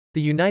The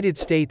United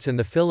States and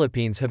the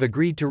Philippines have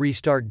agreed to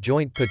restart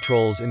joint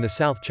patrols in the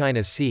South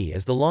China Sea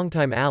as the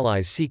longtime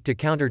allies seek to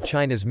counter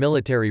China's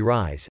military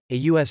rise, a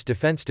U.S.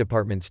 Defense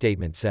Department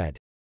statement said.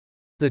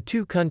 The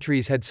two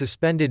countries had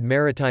suspended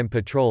maritime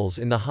patrols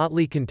in the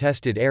hotly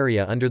contested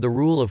area under the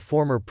rule of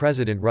former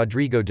President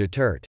Rodrigo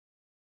Duterte.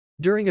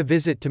 During a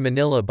visit to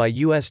Manila by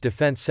U.S.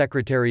 Defense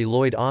Secretary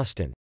Lloyd,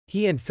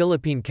 he and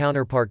Philippine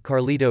counterpart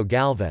Carlito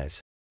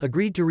Galvez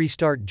agreed to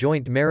restart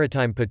joint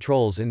maritime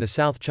patrols in the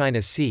South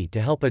China Sea to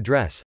help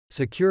address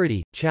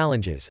security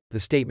challenges, the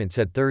statement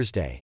said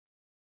Thursday.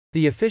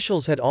 The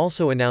officials had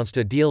also announced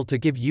a deal to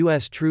give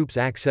U.S. troops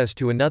access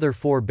to another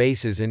 4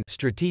 bases in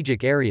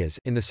strategic areas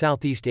in the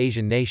Southeast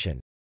Asian nation.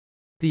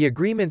 The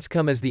agreements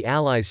come as the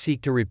allies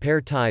seek to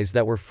repair ties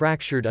that were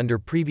fractured under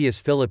previous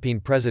Philippine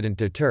President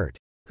Duterte,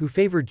 who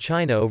favored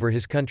China over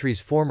his country's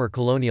former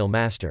colonial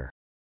master.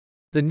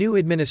 The new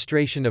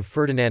administration of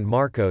Ferdinand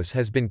Marcos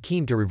has been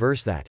keen to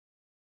reverse that.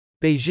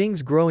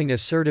 Beijing's growing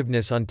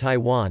assertiveness on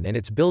Taiwan and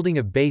its building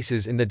of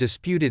bases in the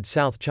disputed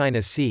South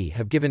China Sea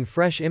have given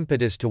fresh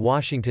impetus to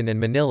Washington and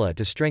Manila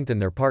to strengthen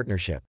their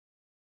partnership.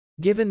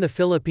 Given the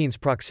Philippines'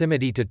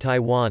 proximity to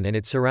Taiwan and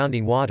its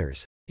surrounding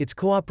waters, its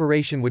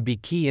cooperation would be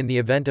key in the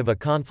event of a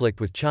conflict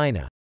with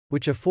China,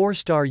 which a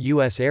 4-star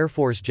U.S. Air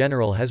Force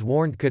general has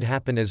warned could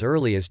happen as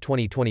early as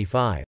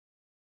 2025.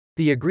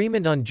 The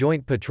agreement on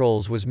joint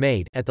patrols was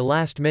made at the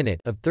last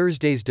minute of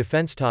Thursday's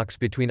defense talks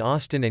between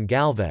Austin and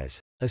Galvez,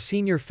 a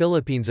senior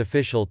Philippines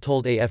official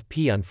told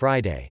AFP on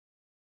Friday.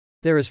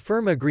 There is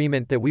firm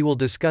agreement that we will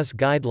discuss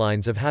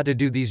guidelines of how to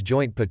do these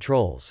joint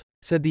patrols,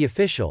 said the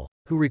official,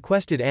 who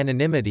requested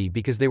anonymity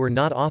because they were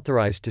not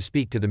authorized to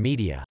speak to the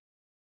media.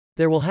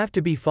 There will have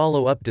to be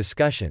follow-up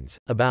discussions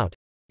about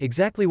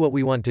exactly what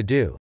we want to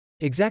do,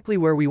 exactly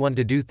where we want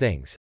to do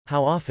things,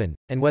 how often,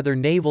 and whether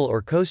naval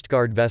or Coast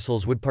Guard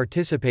vessels would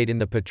participate in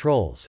the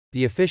patrols,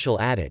 the official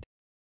added.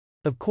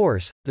 Of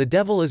course, the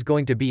devil is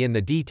going to be in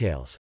the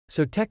details,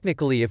 so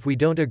technically if we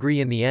don't agree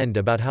in the end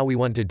about how we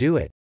want to do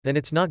it, then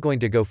it's not going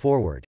to go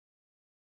forward.